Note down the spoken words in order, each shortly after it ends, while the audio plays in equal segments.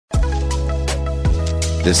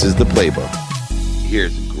This is the playbook.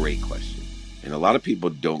 Here's a great question. And a lot of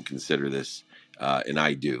people don't consider this, and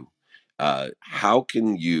I do. How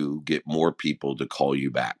can you get more people to call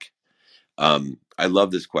you back? I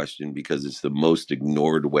love this question because it's the most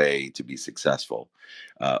ignored way to be successful.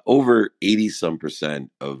 Over 80 some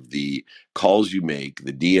percent of the calls you make,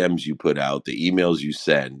 the DMs you put out, the emails you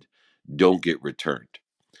send don't get returned.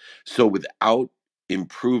 So without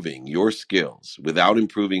improving your skills, without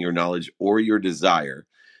improving your knowledge or your desire,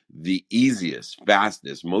 the easiest,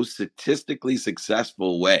 fastest, most statistically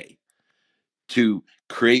successful way to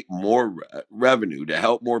create more revenue, to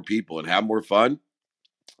help more people and have more fun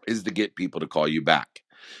is to get people to call you back.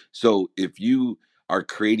 So if you are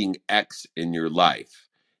creating X in your life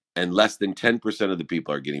and less than 10% of the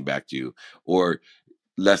people are getting back to you, or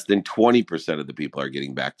less than 20% of the people are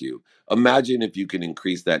getting back to you, imagine if you can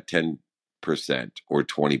increase that 10% or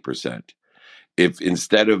 20%. If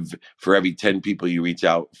instead of for every 10 people you reach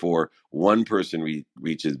out for, one person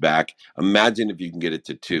reaches back, imagine if you can get it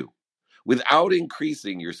to two. Without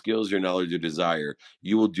increasing your skills, your knowledge, your desire,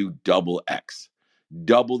 you will do double X,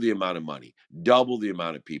 double the amount of money, double the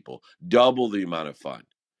amount of people, double the amount of fun.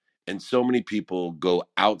 And so many people go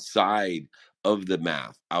outside of the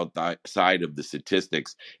math, outside of the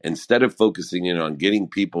statistics, instead of focusing in on getting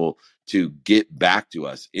people to get back to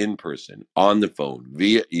us in person, on the phone,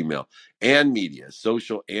 via email and media,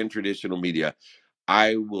 social and traditional media.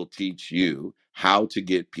 I will teach you how to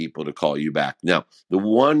get people to call you back. Now, the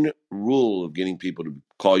one rule of getting people to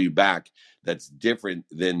call you back that's different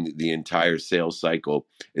than the entire sales cycle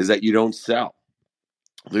is that you don't sell.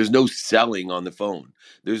 There's no selling on the phone.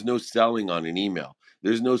 There's no selling on an email.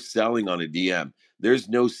 There's no selling on a DM. There's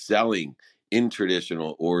no selling in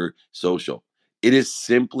traditional or social. It is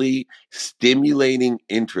simply stimulating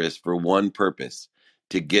interest for one purpose,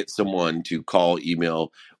 to get someone to call,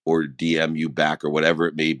 email, or DM you back, or whatever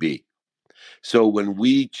it may be. So when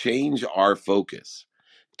we change our focus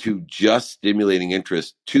to just stimulating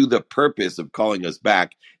interest to the purpose of calling us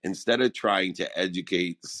back, instead of trying to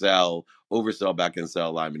educate, sell, oversell, back and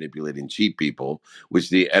sell, lie, manipulate, and cheat people, which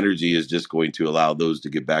the energy is just going to allow those to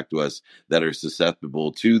get back to us that are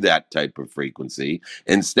susceptible to that type of frequency.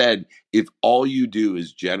 Instead, if all you do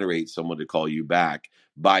is generate someone to call you back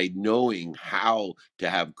by knowing how to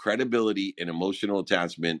have credibility and emotional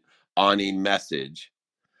attachment on a message,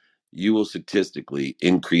 you will statistically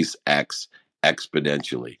increase X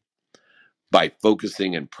exponentially by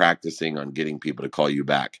focusing and practicing on getting people to call you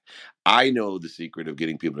back. I know the secret of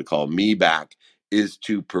getting people to call me back is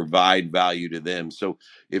to provide value to them. So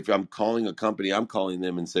if I'm calling a company, I'm calling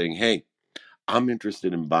them and saying, hey, I'm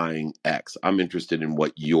interested in buying X. I'm interested in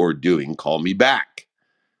what you're doing. Call me back.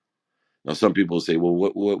 Now, some people say, well,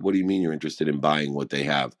 what do you mean you're interested in buying what they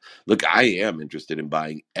have? Look, I am interested in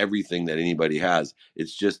buying everything that anybody has.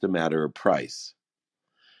 It's just a matter of price.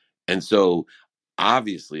 And so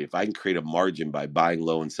obviously, if I can create a margin by buying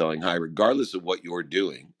low and selling high, regardless of what you're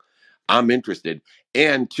doing, I'm interested.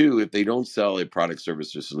 And two, if they don't sell a product,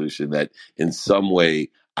 service, or solution that in some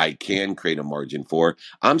way I can create a margin for,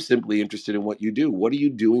 I'm simply interested in what you do. What are you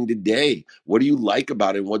doing today? What do you like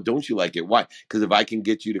about it? And what don't you like it? Why? Because if I can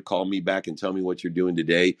get you to call me back and tell me what you're doing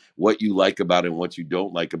today, what you like about it and what you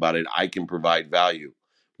don't like about it, I can provide value.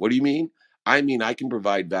 What do you mean? I mean, I can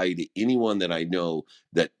provide value to anyone that I know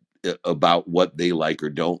that about what they like or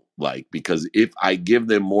don't like, because if I give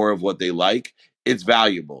them more of what they like, it's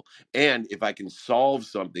valuable. And if I can solve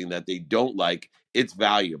something that they don't like, it's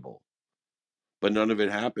valuable. But none of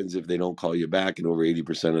it happens if they don't call you back. And over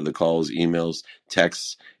 80% of the calls, emails,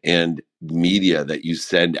 texts, and media that you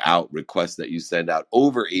send out, requests that you send out,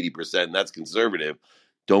 over 80%, and that's conservative,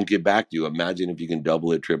 don't get back to you. Imagine if you can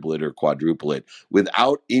double it, triple it, or quadruple it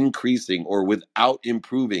without increasing or without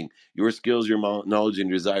improving your skills, your knowledge, and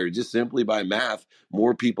desire. Just simply by math,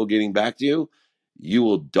 more people getting back to you, you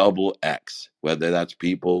will double X, whether that's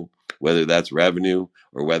people, whether that's revenue,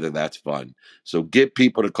 or whether that's fun. So get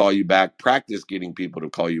people to call you back. Practice getting people to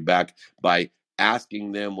call you back by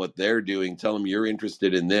asking them what they're doing. Tell them you're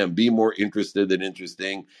interested in them. Be more interested than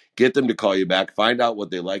interesting. Get them to call you back. Find out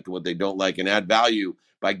what they like and what they don't like, and add value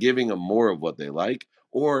by giving them more of what they like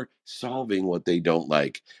or solving what they don't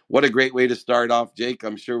like. What a great way to start off, Jake.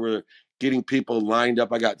 I'm sure we're getting people lined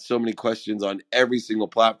up. I got so many questions on every single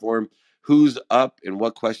platform. Who's up and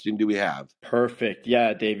what question do we have? Perfect.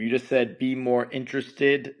 Yeah, Dave, you just said be more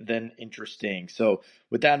interested than interesting. So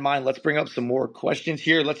with that in mind, let's bring up some more questions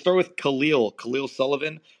here. Let's start with Khalil. Khalil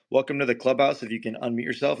Sullivan, welcome to the clubhouse. If you can unmute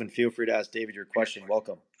yourself and feel free to ask David your question.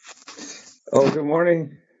 Welcome. Oh, good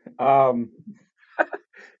morning. Um,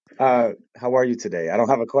 how are you today? I don't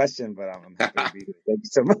have a question, but I'm happy to be here. Thank you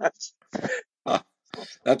so much.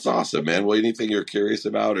 That's awesome, man. Well, anything you're curious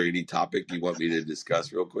about or any topic you want me to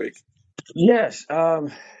discuss real quick? Yes.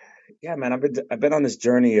 Yeah, man. I've been on this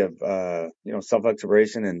journey of self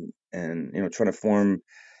exploration and trying to form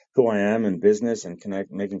who I am in business and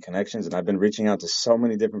making connections. And I've been reaching out to so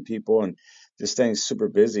many different people and just staying super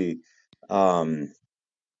busy. Um,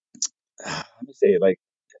 let me say it like,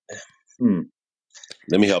 hmm.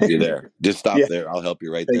 Let me help you there. Just stop Yeah. there. I'll help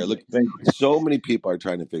you right Thank there. you. Look, Thank you. so many people are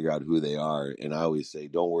trying to figure out who they are. And I always say,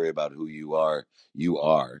 don't worry about who you are. You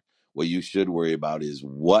are. What you should worry about is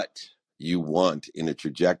what you want in a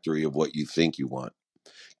trajectory of what you think you want,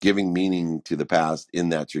 giving meaning to the past in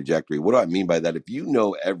that trajectory. What do I mean by that? If you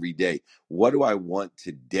know every day, what do I want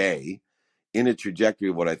today in a trajectory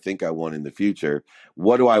of what I think I want in the future?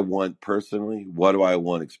 What do I want personally? What do I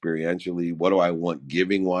want experientially? What do I want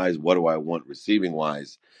giving wise? What do I want receiving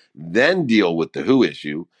wise? Then deal with the who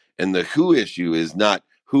issue. And the who issue is not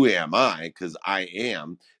who am I, because I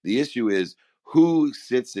am. The issue is who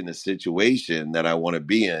sits in a situation that I want to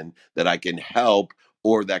be in that I can help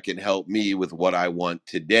or that can help me with what I want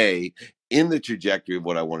today in the trajectory of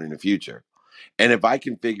what I want in the future. And if I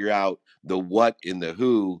can figure out the what in the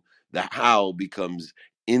who, the how becomes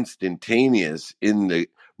instantaneous in the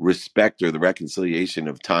respect or the reconciliation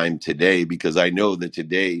of time today, because I know that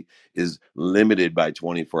today is limited by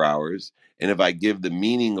 24 hours. And if I give the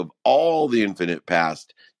meaning of all the infinite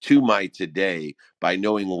past to my today by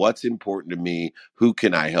knowing what's important to me, who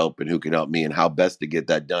can I help and who can help me, and how best to get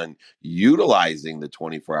that done, utilizing the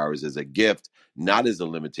 24 hours as a gift, not as a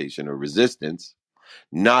limitation or resistance,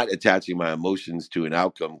 not attaching my emotions to an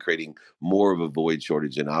outcome, creating more of a void,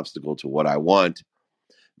 shortage, and obstacle to what I want,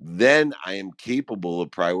 then I am capable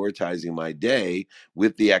of prioritizing my day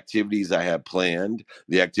with the activities I have planned,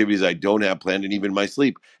 the activities I don't have planned, and even my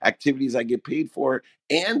sleep, activities I get paid for,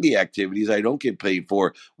 and the activities I don't get paid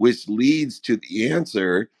for, which leads to the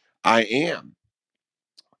answer I am.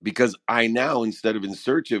 Because I now, instead of in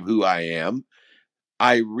search of who I am,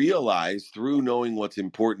 I realize through knowing what's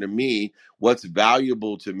important to me, what's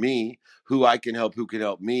valuable to me, who I can help, who can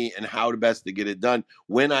help me, and how to best to get it done.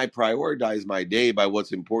 When I prioritize my day by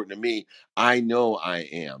what's important to me, I know I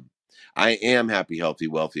am. I am happy, healthy,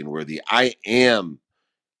 wealthy, and worthy. I am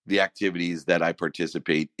the activities that I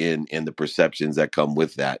participate in and the perceptions that come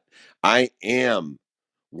with that. I am.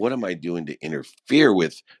 What am I doing to interfere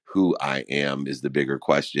with who I am is the bigger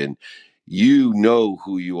question. You know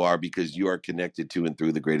who you are because you are connected to and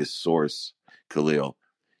through the greatest source, Khalil.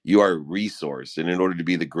 You are a resource. And in order to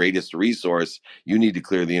be the greatest resource, you need to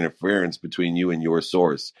clear the interference between you and your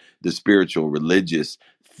source, the spiritual, religious,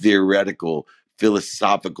 theoretical,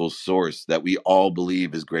 philosophical source that we all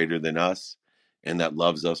believe is greater than us and that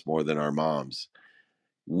loves us more than our moms.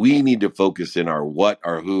 We need to focus in our what,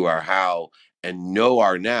 our who, our how, and know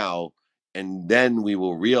our now. And then we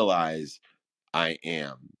will realize I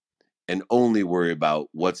am and only worry about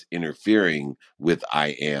what's interfering with I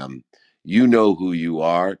am. You know who you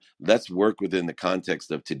are. Let's work within the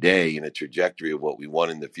context of today and a trajectory of what we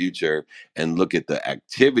want in the future and look at the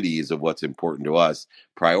activities of what's important to us,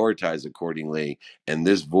 prioritize accordingly. And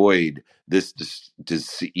this void, this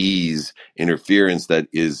disease, interference that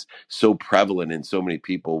is so prevalent in so many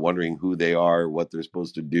people wondering who they are, what they're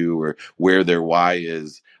supposed to do, or where their why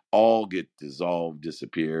is, all get dissolved,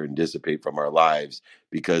 disappear, and dissipate from our lives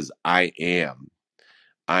because I am.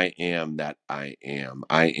 I am that I am.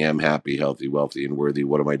 I am happy, healthy, wealthy, and worthy.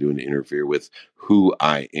 What am I doing to interfere with who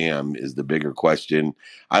I am is the bigger question.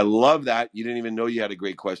 I love that. You didn't even know you had a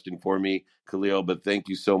great question for me, Khalil, but thank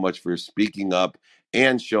you so much for speaking up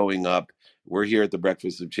and showing up. We're here at the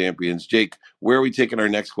Breakfast of Champions. Jake, where are we taking our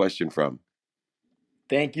next question from?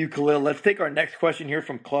 Thank you, Khalil. Let's take our next question here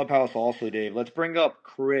from Clubhouse also, Dave. Let's bring up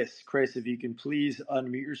Chris. Chris, if you can please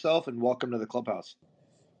unmute yourself and welcome to the Clubhouse.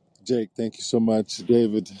 Jake, thank you so much.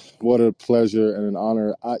 David, what a pleasure and an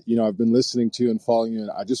honor. I've been listening to you and following you,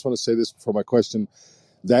 and I just want to say this before my question.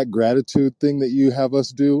 That gratitude thing that you have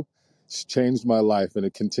us do has changed my life, and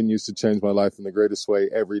it continues to change my life in the greatest way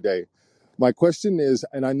every day. My question is,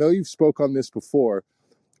 and I know you've spoke on this before,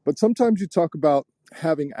 but sometimes you talk about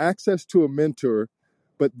having access to a mentor,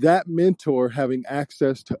 but that mentor having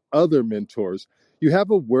access to other mentors. You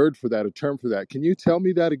have a word for that, a term for that. Can you tell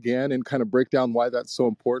me that again and kind of break down why that's so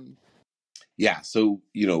important? Yeah, so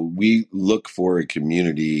we look for a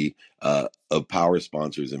community of power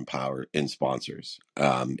sponsors and power and sponsors,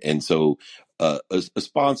 and so a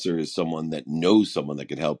sponsor is someone that knows someone that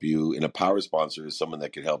can help you, and a power sponsor is someone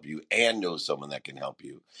that can help you and knows someone that can help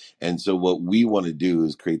you. And so what we want to do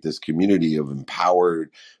is create this community of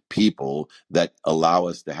empowered people that allow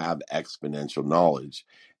us to have exponential knowledge.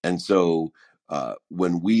 And so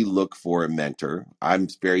when we look for a mentor, I'm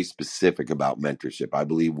very specific about mentorship. I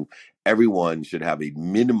believe everyone should have a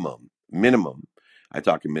minimum. I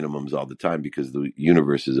talk in minimums all the time because the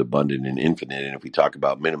universe is abundant and infinite. And if we talk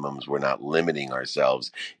about minimums, we're not limiting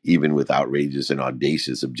ourselves, even with outrageous and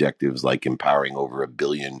audacious objectives like empowering over 1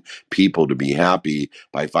 billion people to be happy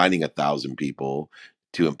by finding 1,000 people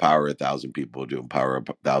to empower 1,000 people to empower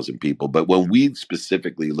 1,000 people. But when we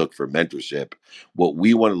specifically look for mentorship, what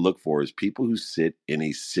we want to look for is people who sit in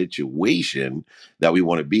a situation that we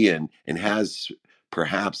want to be in and has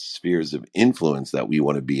perhaps spheres of influence that we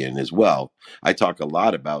want to be in as well. I talk a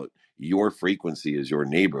lot about your frequency is your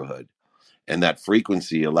neighborhood. And that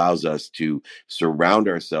frequency allows us to surround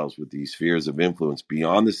ourselves with these spheres of influence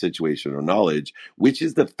beyond the situational knowledge, which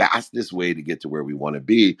is the fastest way to get to where we want to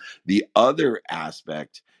be. The other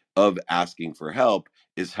aspect of asking for help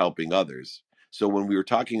is helping others. So when we were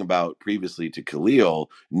talking about previously to Khalil,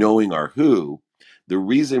 knowing our the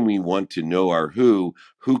reason we want to know our who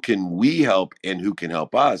can we help and who can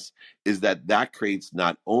help us, is that that creates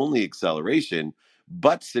not only acceleration,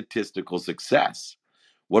 but statistical success.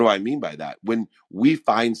 What do I mean by that? When we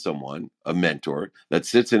find someone, a mentor, that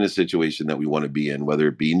sits in a situation that we want to be in, whether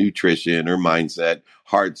it be nutrition or mindset,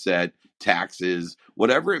 heart set, taxes,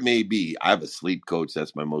 whatever it may be. I have a sleep coach.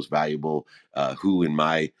 That's my most valuable who in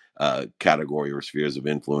my category or spheres of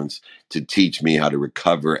influence, to teach me how to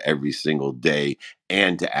recover every single day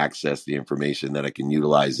and to access the information that I can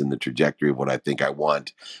utilize in the trajectory of what I think I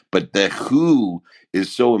want. But the who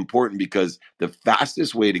is so important because the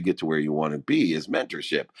fastest way to get to where you want to be is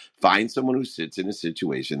mentorship. Find someone who sits in a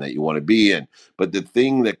situation that you want to be in. But the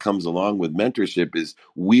thing that comes along with mentorship is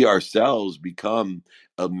we ourselves become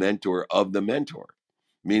a mentor of the mentor,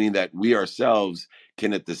 meaning that we ourselves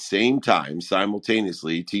can at the same time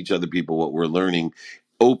simultaneously teach other people what we're learning,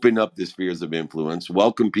 open up the spheres of influence,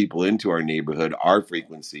 welcome people into our neighborhood, our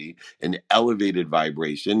frequency, an elevated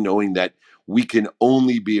vibration, knowing that we can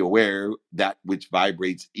only be aware that which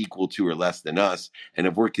vibrates equal to or less than us. And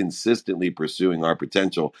if we're consistently pursuing our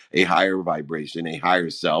potential, a higher vibration, a higher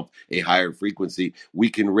self, a higher frequency, we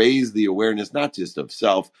can raise the awareness, not just of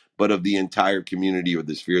self, but of the entire community or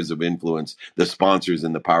the spheres of influence, the sponsors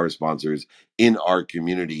and the power sponsors in our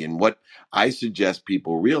community. And what I suggest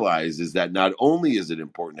people realize is that not only is it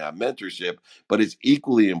important to have mentorship, but it's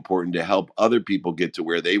equally important to help other people get to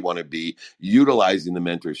where they want to be utilizing the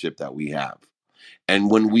mentorship that we have. And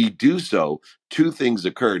when we do so, two things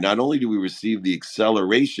occur. Not only do we receive the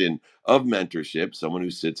acceleration of mentorship, someone who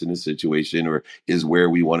sits in a situation or is where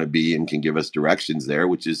we want to be and can give us directions there,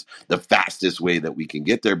 which is the fastest way that we can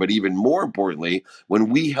get there. But even more importantly, when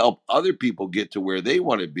we help other people get to where they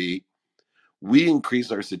want to be, we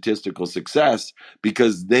increase our statistical success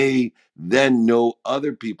because they then know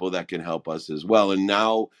other people that can help us as well. And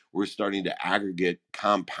now we're starting to aggregate,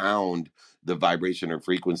 compound the vibration or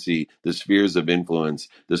frequency, the spheres of influence,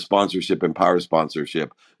 the sponsorship and power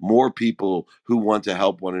sponsorship, more people who want to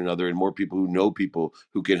help one another and more people who know people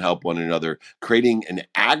who can help one another, creating an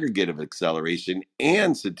aggregate of acceleration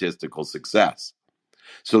and statistical success.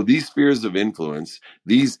 So these spheres of influence,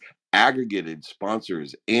 these aggregated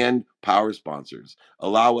sponsors and power sponsors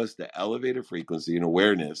allow us to elevate a frequency and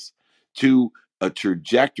awareness to a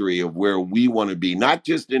trajectory of where we want to be, not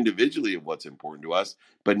just individually of what's important to us,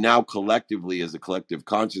 but now collectively as a collective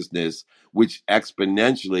consciousness, which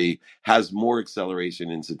exponentially has more acceleration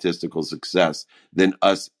and statistical success than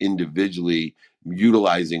us individually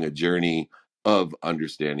utilizing a journey of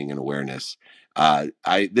understanding and awareness.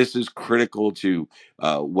 This is critical to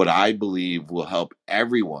what I believe will help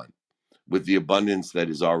everyone with the abundance that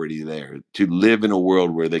is already there to live in a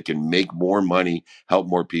world where they can make more money, help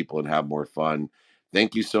more people, and have more fun.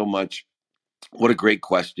 Thank you so much. What a great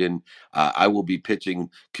question. I will be pitching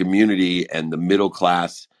community and the middle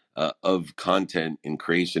class of content and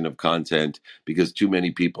creation of content because too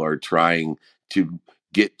many people are trying to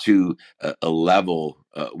get to a level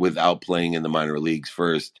without playing in the minor leagues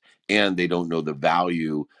first, and they don't know the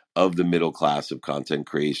value of the middle class of content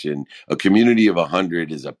creation. A community of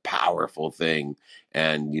 100 is a powerful thing.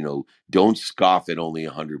 And, don't scoff at only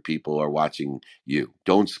 100 people are watching you.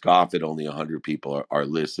 Don't scoff at only 100 people are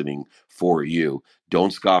listening for you.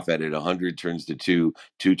 Don't scoff at it. 100 turns to 2,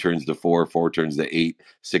 2 turns to 4, 4 turns to 8,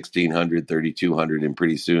 1,600, 3,200. And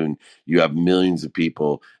pretty soon you have millions of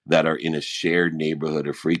people that are in a shared neighborhood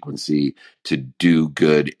of frequency to do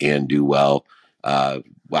good and do well.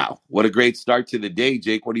 Wow. What a great start to the day,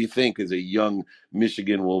 Jake. What do you think as a young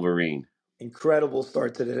Michigan Wolverine? Incredible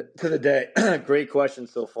start to the day. Great question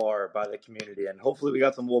so far by the community, and hopefully we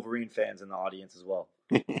got some Wolverine fans in the audience as well.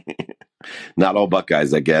 Not all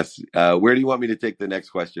Buckeyes, I guess. Where do you want me to take the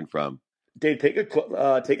next question from? Dave, take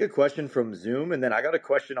a question from Zoom, and then I got a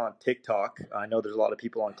question on TikTok. I know there's a lot of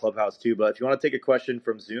people on Clubhouse too, but if you want to take a question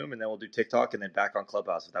from Zoom, and then we'll do TikTok, and then back on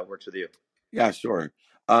Clubhouse, if that works with you. Yeah, sure.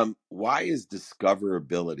 Why is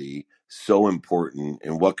discoverability so important,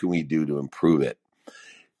 and what can we do to improve it?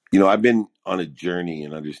 I've been on a journey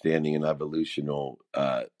in understanding and evolutional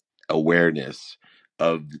awareness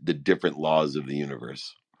of the different laws of the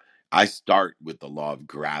universe. I start with the law of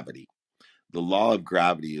gravity. The law of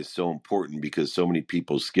gravity is so important because so many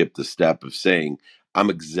people skip the step of saying, I'm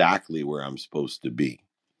exactly where I'm supposed to be.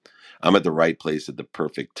 I'm at the right place at the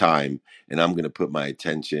perfect time, and I'm going to put my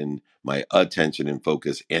attention and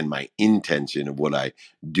focus and my intention of what I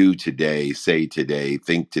do today, say today,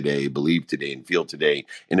 think today, believe today, and feel today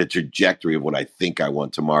in a trajectory of what I think I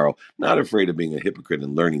want tomorrow. Not afraid of being a hypocrite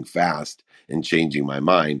and learning fast and changing my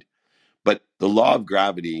mind. But the law of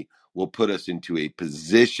gravity will put us into a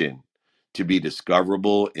position to be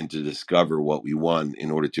discoverable and to discover what we want in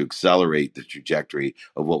order to accelerate the trajectory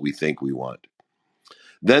of what we think we want.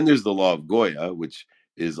 Then there's the law of Goya, which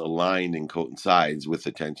is aligned and coincides with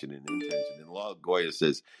attention and intention. And the law of Goya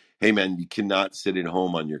says, hey, man, you cannot sit at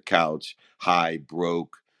home on your couch, high,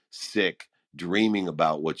 broke, sick, dreaming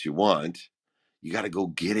about what you want. You got to go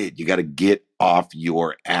get it. You got to get off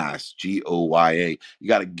your ass, Goya. You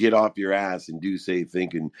got to get off your ass and do, say,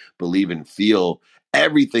 think, and believe and feel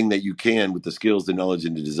everything that you can with the skills, the knowledge,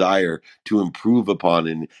 and the desire to improve upon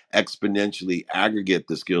and exponentially aggregate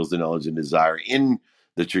the skills, the knowledge, and desire in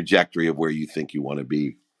the trajectory of where you think you want to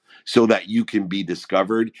be so that you can be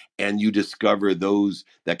discovered and you discover those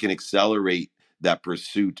that can accelerate that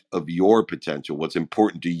pursuit of your potential, what's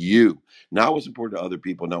important to you, not what's important to other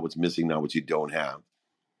people, not what's missing, not what you don't have.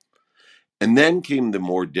 And then came the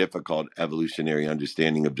more difficult evolutionary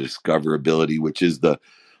understanding of discoverability, which is the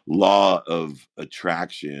law of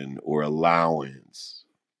attraction or allowance.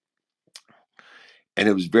 And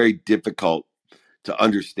it was very difficult to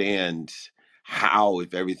understand how,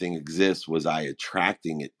 if everything exists, was I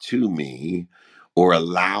attracting it to me or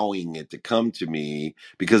allowing it to come to me,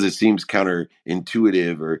 because it seems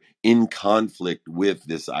counterintuitive or in conflict with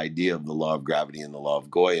this idea of the law of gravity and the law of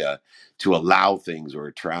Goya to allow things or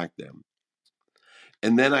attract them.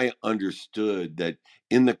 And then I understood that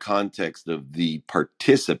in the context of the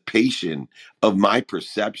participation of my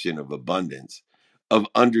perception of abundance, of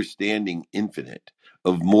understanding infinite,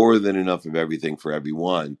 of more than enough of everything for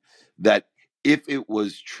everyone, that if it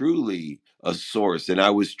was truly a source and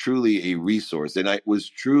I was truly a resource and I was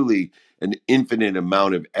truly an infinite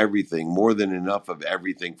amount of everything, more than enough of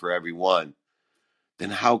everything for everyone,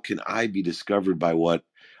 then how can I be discovered by what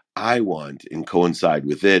I want and coincide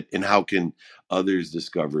with it? And how can others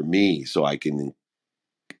discover me so I can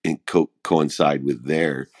coincide with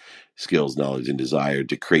their skills, knowledge, and desire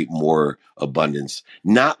to create more abundance?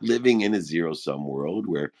 Not living in a zero sum world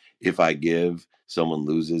where if I give, someone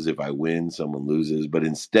loses, if I win, someone loses, but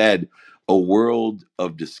instead a world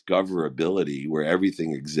of discoverability where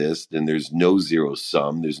everything exists and there's no zero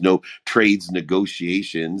sum, there's no trades,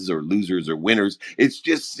 negotiations, or losers or winners. It's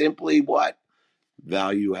just simply what?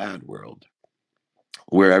 Value add world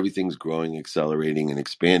where everything's growing, accelerating, and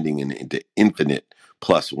expanding into infinite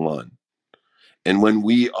plus one. And when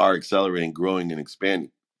we are accelerating, growing, and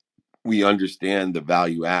expanding, we understand the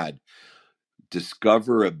value add.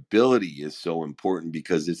 Discoverability is so important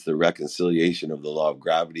because it's the reconciliation of the law of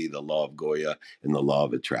gravity, the law of Goya, and the law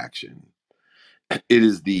of attraction. It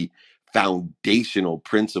is the foundational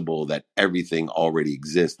principle that everything already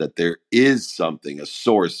exists, that there is something, a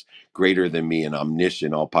source greater than me, an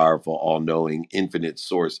omniscient, all powerful, all knowing, infinite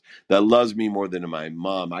source that loves me more than my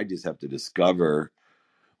mom. I just have to discover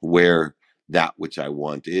where that which I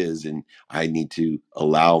want is, and I need to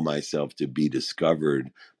allow myself to be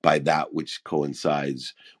discovered by that which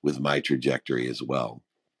coincides with my trajectory as well.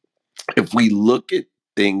 If we look at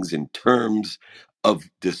things in terms of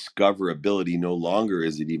discoverability, no longer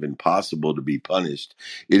is it even possible to be punished.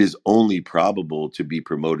 It is only probable to be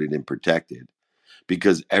promoted and protected,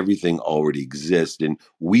 because everything already exists and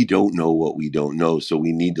we don't know what we don't know. So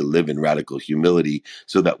we need to live in radical humility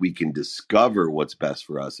so that we can discover what's best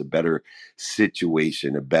for us, a better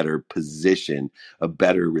situation, a better position, a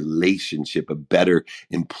better relationship, a better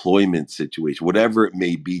employment situation, whatever it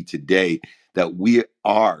may be today, that we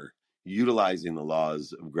are utilizing the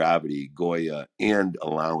laws of gravity, Goya, and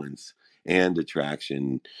allowance and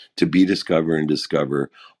attraction to be discover and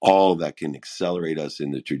discover all that can accelerate us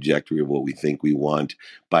in the trajectory of what we think we want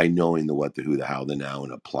by knowing the what, the who, the how, the now,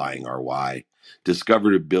 and applying our why.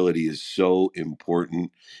 Discoverability is so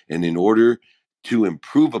important. And in order to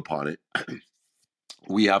improve upon it,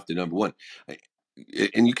 we have to, number one,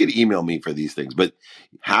 and you can email me for these things, but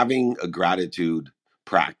having a gratitude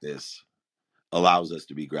practice allows us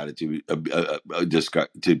to be gratitude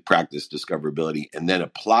to practice discoverability and then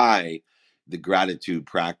apply the gratitude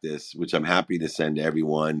practice, which I'm happy to send to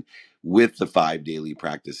everyone, with the 5 daily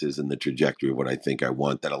practices and the trajectory of what I think I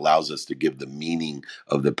want, that allows us to give the meaning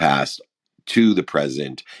of the past to the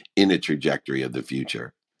present in a trajectory of the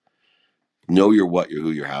future. Know your what, your who,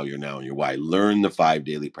 your how, your now, and your why. Learn the 5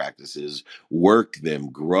 daily practices, work them,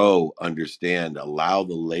 grow, understand, allow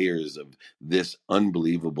the layers of this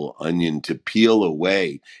unbelievable onion to peel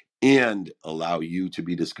away and allow you to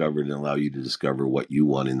be discovered and allow you to discover what you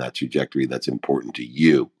want in that trajectory that's important to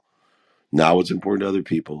you. Not what's important to other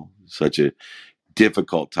people. Such a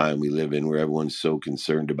difficult time we live in where everyone's so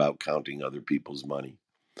concerned about counting other people's money.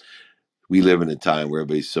 We live in a time where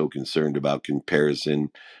everybody's so concerned about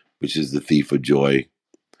comparison, which is the thief of joy.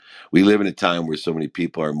 We live in a time where so many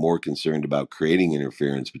people are more concerned about creating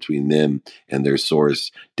interference between them and their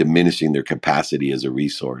source, diminishing their capacity as a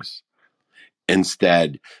resource.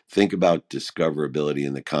 Instead, think about discoverability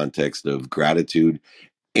in the context of gratitude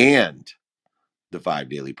and the 5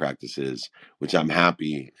 daily practices, which I'm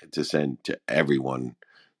happy to send to everyone.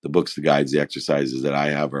 The books, the guides, the exercises that I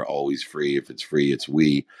have are always free. If it's free, it's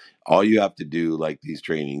we. All you have to do, like these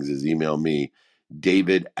trainings, is email me,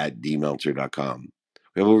 david@dmeltzer.com.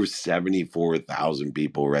 We have over 74,000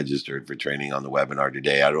 people registered for training on the webinar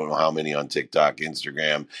today. I don't know how many on TikTok,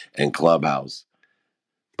 Instagram, and Clubhouse.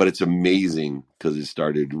 But it's amazing because it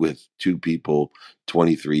started with 2 people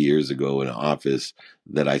 23 years ago in an office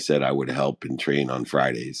that I said I would help and train on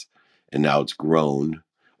Fridays. And now it's grown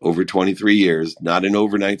over 23 years, not an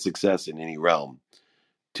overnight success in any realm,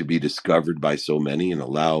 to be discovered by so many and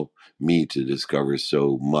allow me to discover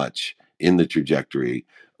so much in the trajectory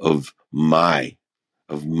of my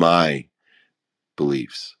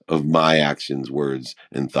beliefs, of my actions, words,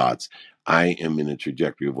 and thoughts. I am in a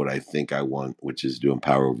trajectory of what I think I want, which is to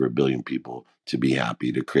empower over 1 billion people to be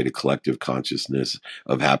happy, to create a collective consciousness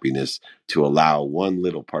of happiness, to allow one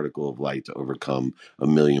little particle of light to overcome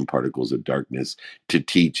 1 million particles of darkness, to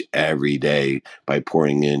teach every day by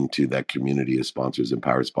pouring into that community of sponsors and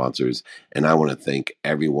power sponsors. And I want to thank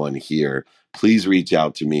everyone here. Please reach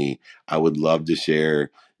out to me. I would love to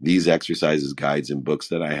share these exercises, guides, and books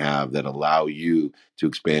that I have that allow you to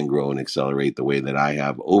expand, grow, and accelerate the way that I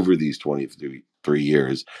have over these 23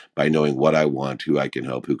 years by knowing what I want, who I can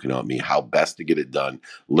help, who can help me, how best to get it done,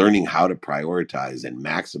 learning how to prioritize and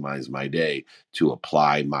maximize my day to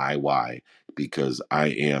apply my why, because I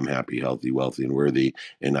am happy, healthy, wealthy, and worthy.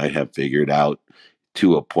 And I have figured out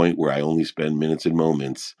to a point where I only spend minutes and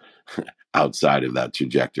moments outside of that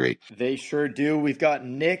trajectory. They sure do. We've got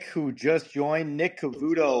Nick who just joined. Nick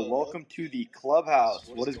Cavuto, welcome to the clubhouse.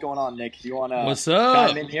 What is going on, Nick? Do you want to What's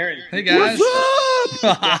chime up? in here? And Hey What's guys.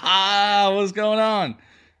 up? What's going on?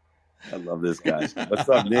 I love this guy. What's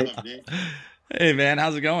up, Nick? Hey man,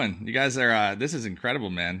 how's it going? You guys are this is incredible,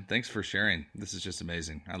 man. Thanks for sharing. This is just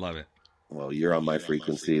amazing. I love it. Well, you're on my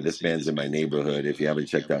frequency. This man's in my neighborhood. If you haven't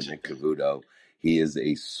checked out Nick Cavuto, he is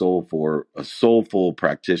a soulful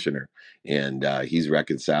practitioner, and he's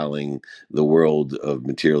reconciling the world of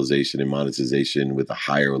materialization and monetization with a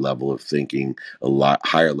higher level of thinking, a lot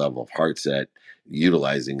higher level of heart set,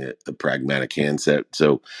 utilizing a pragmatic handset.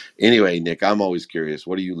 So, anyway, Nick, I'm always curious.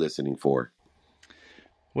 What are you listening for?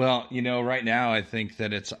 Well, right now I think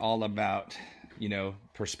that it's all about,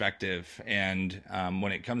 perspective. And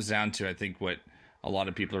when it comes down to, I think what a lot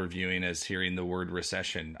of people are viewing as hearing the word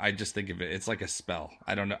recession, I just think of it, it's like a spell.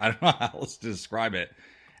 I don't know. I don't know how else to describe it.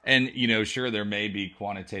 And, sure, there may be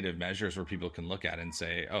quantitative measures where people can look at it and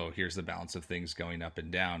say, oh, here's the balance of things going up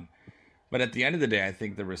and down. But at the end of the day, I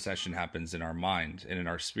think the recession happens in our mind and in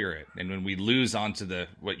our spirit. And when we lose onto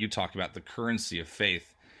what you talked about, the currency of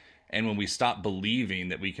faith, and when we stop believing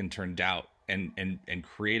that we can turn doubt and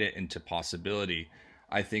create it into possibility,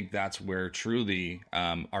 I think that's where truly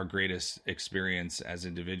our greatest experience as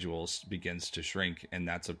individuals begins to shrink. And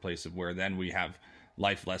that's a place of where then we have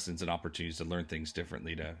life lessons and opportunities to learn things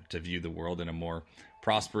differently, to view the world in a more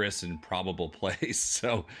prosperous and probable place.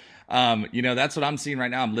 So, that's what I'm seeing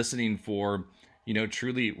right now. I'm listening for,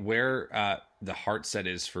 truly where the heart set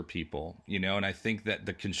is for people, and I think that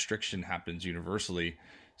the constriction happens universally.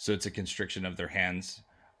 So it's a constriction of their hands,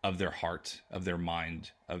 of their heart, of their mind,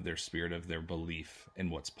 of their spirit, of their belief in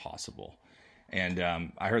what's possible. And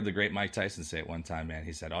I heard the great Mike Tyson say it one time, man.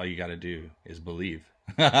 He said, all you got to do is believe.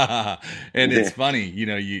 And it's funny,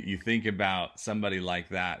 you think about somebody like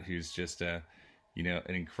that who's just an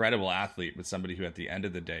incredible athlete, but somebody who at the end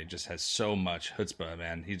of the day just has so much chutzpah,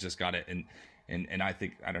 man. He's just got it. And I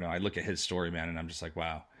think, I don't know, I look at his story, man, and I'm just like,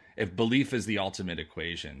 wow. if belief is the ultimate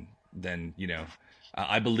equation, then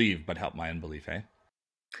I believe, but help my unbelief. Hey.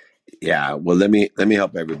 Yeah, well, let me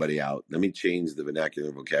help everybody out. Let me change the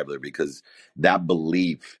vernacular vocabulary because that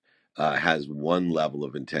belief has one level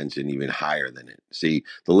of intention even higher than it. See,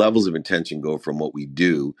 the levels of intention go from what we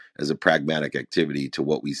do as a pragmatic activity to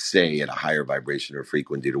what we say at a higher vibration or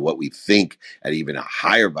frequency to what we think at even a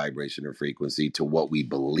higher vibration or frequency to what we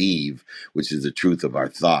believe, which is the truth of our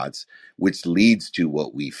thoughts, which leads to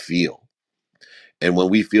what we feel. And when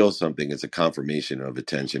we feel something, it's a confirmation of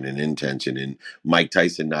attention and intention. And Mike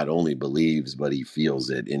Tyson not only believes, but he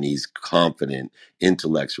feels it. And he's confident,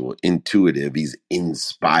 intellectual, intuitive. He's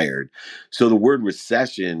inspired. So the word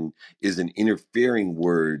recession is an interfering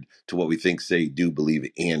word to what we think, say, do, believe,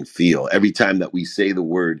 and feel. Every time that we say the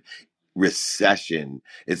word recession,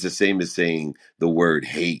 it's the same as saying the word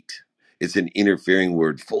hate. It's an interfering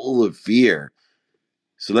word full of fear.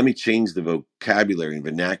 So let me change the vocabulary and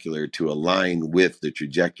vernacular to align with the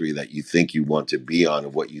trajectory that you think you want to be on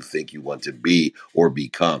and what you think you want to be or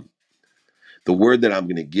become. The word that I'm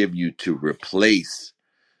going to give you to replace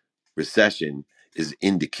recession is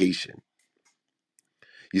indication.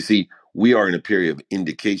 You see, we are in a period of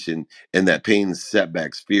indication, and that pain,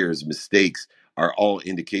 setbacks, fears, mistakes are all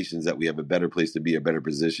indications that we have a better place to be, a better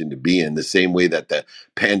position to be in. The same way that the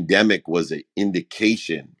pandemic was an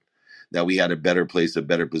indication that we had a better place, a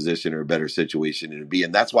better position, or a better situation to be.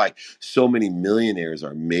 And that's why so many millionaires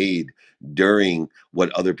are made during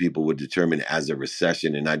what other people would determine as a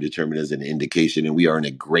recession and I determine as an indication. And we are in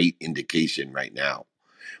a great indication right now.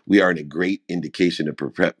 We are in a great indication of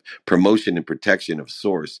promotion and protection of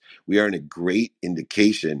source. We are in a great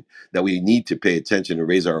indication that we need to pay attention and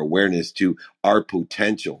raise our awareness to our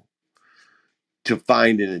potential to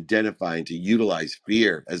find and identify and to utilize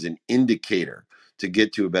fear as an indicator to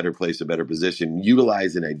get to a better place, a better position,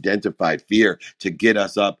 utilize and identify fear to get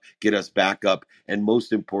us up, get us back up, and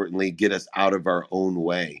most importantly, get us out of our own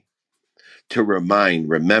way. To remind,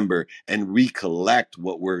 remember, and recollect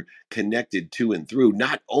what we're connected to and through,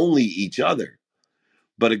 not only each other,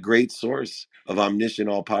 but a great source of omniscient,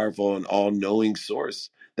 all powerful, and all knowing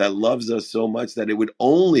source that loves us so much that it would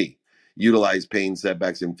only utilize pain,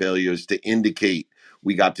 setbacks, and failures to indicate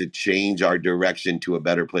we got to change our direction to a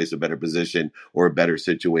better place, a better position, or a better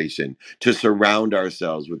situation, to surround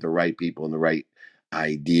ourselves with the right people and the right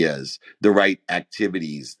ideas, the right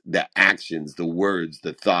activities, the actions, the words,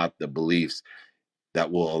 the thought, the beliefs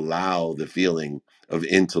that will allow the feeling of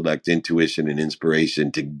intellect, intuition, and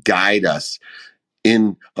inspiration to guide us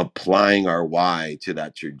in applying our why to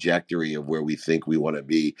that trajectory of where we think we want to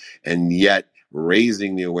be, and yet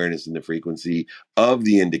raising the awareness and the frequency of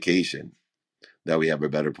the indication that we have a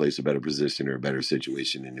better place, a better position, or a better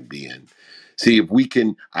situation in to be in. See, if we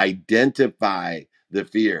can identify the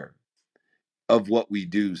fear of what we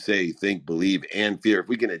do, say, think, believe, and fear, if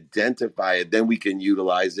we can identify it, then we can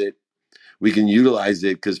utilize it. We can utilize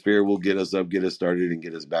it because fear will get us up, get us started, and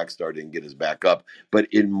get us back started and get us back up. But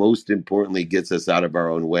it most importantly gets us out of our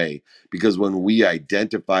own way, because when we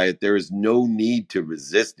identify it, there is no need to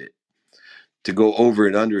resist it, to go over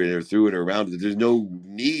and under it or through it or around it. There's no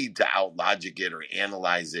need to outlogic it or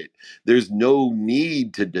analyze it. There's no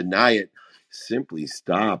need to deny it. Simply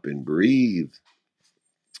stop and breathe.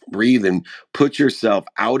 Breathe and put yourself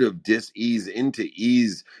out of dis-ease into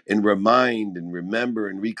ease, and remind and remember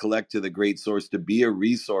and recollect to the great source, to be a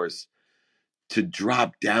resource, to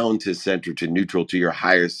drop down to center, to neutral, to your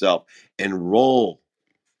higher self, and roll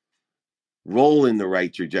in the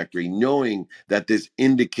right trajectory, knowing that this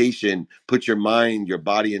indication puts your mind, your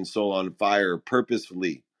body, and soul on fire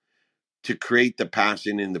purposefully to create the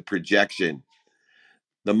passion and the projection.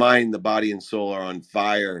 The mind, the body, and soul are on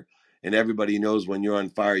fire. And everybody knows when you're on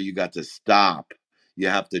fire, you got to stop. You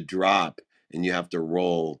have to drop and you have to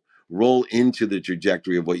roll. Roll into the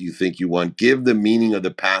trajectory of what you think you want. Give the meaning of the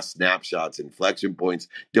past snapshots, inflection points,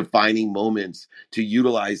 defining moments to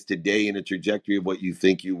utilize today in a trajectory of what you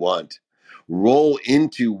think you want. Roll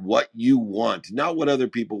into what you want, not what other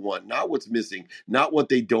people want, not what's missing, not what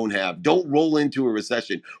they don't have. Don't roll into a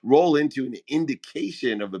recession. Roll into an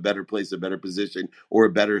indication of a better place, a better position, or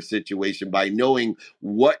a better situation by knowing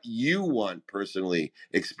what you want personally,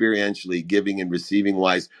 experientially, giving and receiving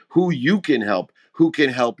wise, who you can help, who can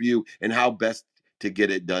help you, and how best to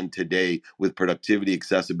get it done today with productivity,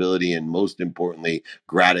 accessibility, and most importantly,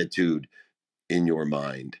 gratitude in your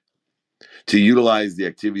mind. To utilize the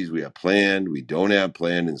activities we have planned, we don't have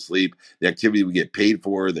planned, and sleep, the activity we get paid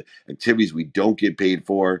for, the activities we don't get paid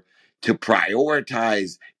for, to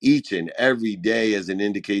prioritize each and every day as an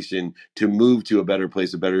indication to move to a better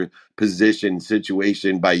place, a better position,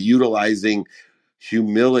 situation by utilizing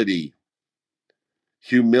humility,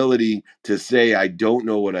 Humility to say, I don't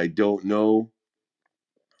know what I don't know.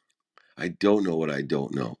 I don't know what I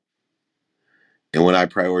don't know. And when I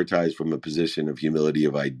prioritize from a position of humility,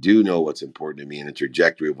 if I do know what's important to me in a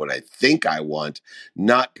trajectory of what I think I want,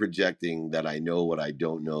 not projecting that I know what I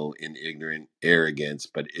don't know in ignorant arrogance,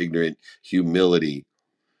 but ignorant humility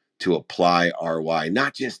to apply our why,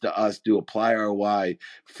 not just to us, to apply our why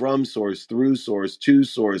from source, through source, to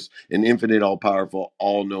source, an infinite, all powerful,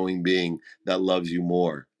 all knowing being that loves you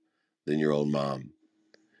more than your own mom.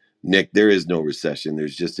 Nick, there is no recession.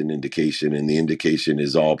 There's just an indication, and the indication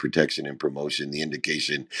is all protection and promotion. The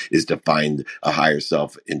indication is to find a higher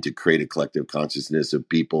self and to create a collective consciousness of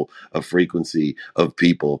people, a frequency of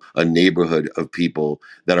people, a neighborhood of people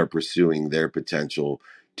that are pursuing their potential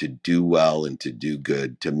to do well and to do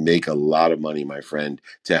good, to make a lot of money, my friend,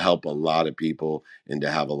 to help a lot of people and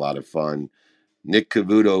to have a lot of fun. Nick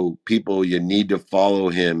Cavuto, people, you need to follow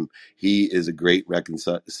him. He is a great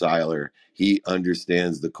reconciler. He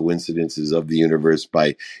understands the coincidences of the universe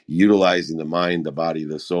by utilizing the mind, the body,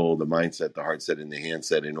 the soul, the mindset, the heart set, and the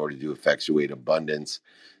handset in order to effectuate abundance.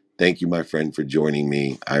 Thank you, my friend, for joining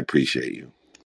me. I appreciate you.